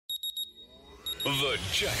The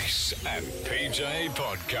Jace and PJ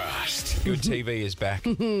Podcast. Good TV is back.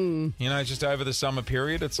 Just over the summer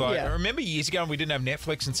period. It's like, Yeah. I remember years ago when we didn't have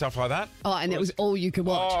Netflix and stuff like that. Oh, and that was all you could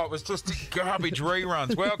watch. Oh, it was just garbage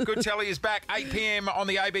reruns. Well, Good Telly is back, 8 p.m. on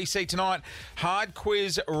the ABC tonight. Hard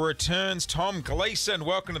Quiz returns. Tom Gleeson,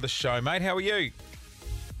 welcome to the show, mate. How are you?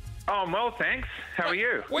 Oh, I'm well, thanks. How are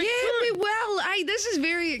you? We're Yeah, good. well, hey, this is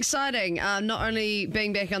very exciting. Not only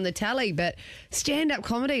being back on the telly, but stand-up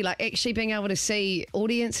comedy, like actually being able to see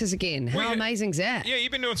audiences again. How Well, amazing's that? Yeah,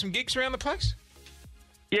 you've been doing some gigs around the place?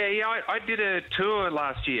 Yeah, I did a tour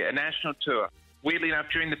last year, a national tour. Weirdly enough,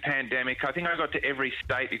 during the pandemic, I think I got to every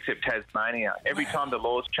state except Tasmania. Every time the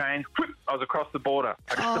laws changed, whoop, I was across the border.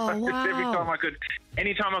 Oh, wow.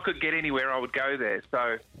 Anytime I could get anywhere, I would go there.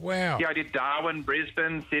 So, Wow. yeah, I did Darwin,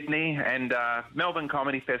 Brisbane, Sydney, and Melbourne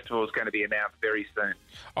Comedy Festival is going to be announced very soon.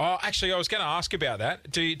 Oh, actually, I was going to ask about that.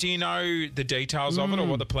 Do you know the details of it or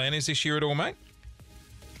what the plan is this year at all, mate?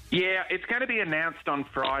 Yeah, it's going to be announced on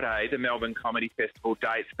Friday, the Melbourne Comedy Festival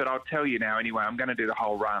dates, but I'll tell you now anyway, I'm going to do the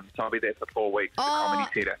whole run, so I'll be there for 4 weeks at the Comedy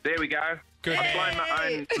Theatre. There we go. Good. I've blown my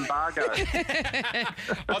own embargo.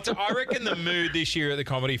 I reckon the mood this year at the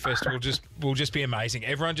Comedy Festival will just be amazing.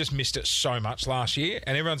 Everyone just missed it so much last year,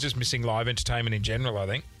 and everyone's just missing live entertainment in general, I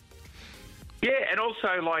think. Yeah, and also,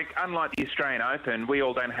 unlike the Australian Open, we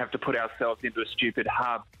all don't have to put ourselves into a stupid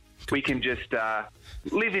hub. We can just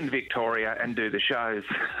live in Victoria and do the shows.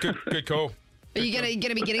 Good call. Are you going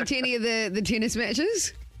to be getting to any of the tennis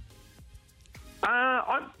matches?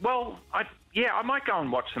 I might go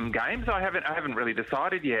and watch some games. I haven't really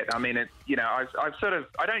decided yet. I mean, I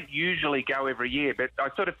don't usually go every year, but I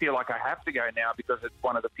sort of feel like I have to go now because it's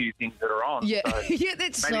one of the few things that are on. Yeah, So yeah,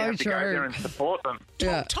 that's maybe I so have to go there true. and support them.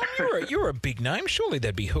 Yeah. Tom, you're a big name. Surely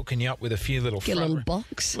they'd be hooking you up with a few little Get a little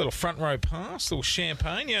box. little front row pass, little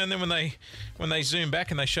champagne, and then when they zoom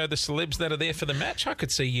back and they show the celebs that are there for the match, I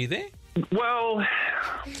could see you there. Well,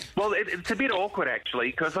 it's a bit awkward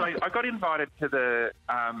actually because I got invited to the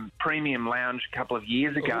premium lounge a couple of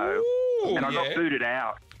years ago, Ooh, and I yeah. got booted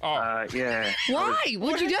out. Oh. Yeah. Why?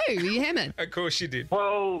 What'd you do? Were you hammered? Of course you did.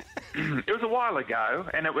 Well, it was a while ago,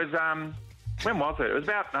 and it was when was it? It was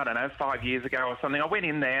about 5 years ago or something. I went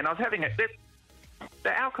in there and I was having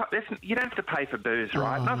the alcohol. You don't have to pay for booze,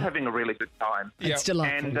 right? And I was having a really good time. Yeah. It's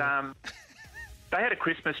delightful. And they had a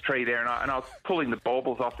Christmas tree there, and I was pulling the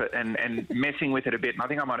baubles off it and messing with it a bit. And I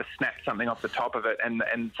think I might have snapped something off the top of it. And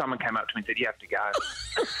someone came up to me and said, "You have to go."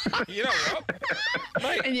 You know what,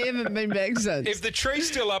 mate? And you haven't been back since. If the tree's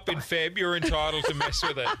still up in Feb, you're entitled to mess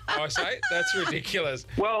with it. I say that's ridiculous.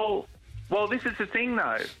 Well, this is the thing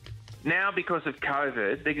though. Now, because of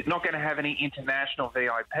COVID, they're not going to have any international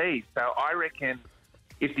VIPs. So I reckon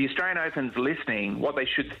if the Australian Open's listening, what they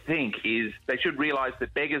should think is they should realise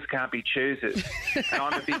that beggars can't be choosers. And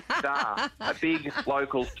I'm a big star, a big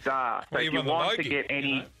local star. So Well, if you're you on the want to Logie, get any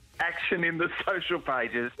you know. action in the social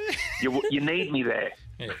pages, you need me there.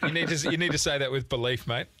 Yeah, you need to say that with belief,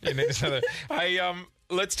 mate. You need to say that. Hey,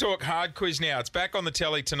 let's talk Hard Quiz now. It's back on the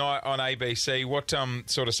telly tonight on ABC. What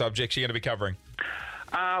sort of subjects are you going to be covering?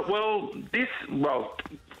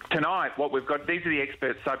 Tonight, what we've got, these are the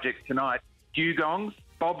expert subjects tonight: dugongs,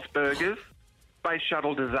 Bob's Burgers, space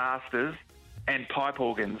shuttle disasters, and pipe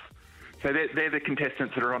organs. So they're the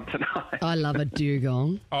contestants that are on tonight. I love a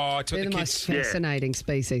dugong. Oh, I took They're the the most kids. fascinating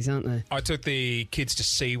species, aren't they? I took the kids to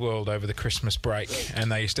SeaWorld over the Christmas break,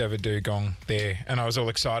 and they used to have a dugong there, and I was all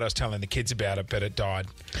excited. I was telling the kids about it, but it died.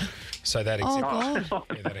 So that Oh, exhibit, God.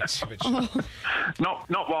 yeah, that exhibit.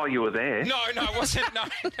 Not while you were there. No, it wasn't. No.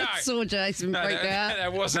 Saw Jason No, freak out. that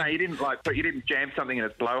No, wasn't. you didn't jam something in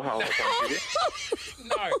its blowhole or something, did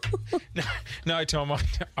you? No, Tom,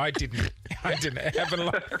 I didn't. I didn't.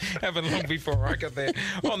 Happened long before I got there.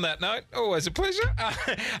 On that note, always a pleasure.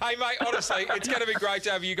 Hey, mate, honestly, it's going to be great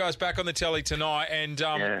to have you guys back on the telly tonight, and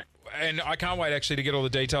and I can't wait actually to get all the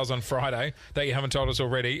details on Friday that you haven't told us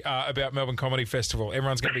already about Melbourne Comedy Festival.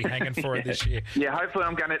 Everyone's going to be hanging for it this year. Yeah, hopefully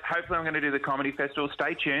I'm going to do the comedy festival.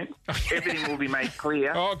 Stay tuned. Everything will be made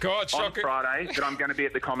clear. Oh, God, on shocking. Friday that I'm going to be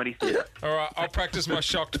at the Comedy Theatre. All right, I'll practice my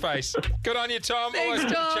shocked face. Good on you, Tom. Thanks, Always good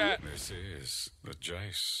to Tom. chat. This is the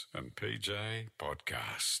Jace and PJ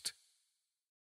Podcast.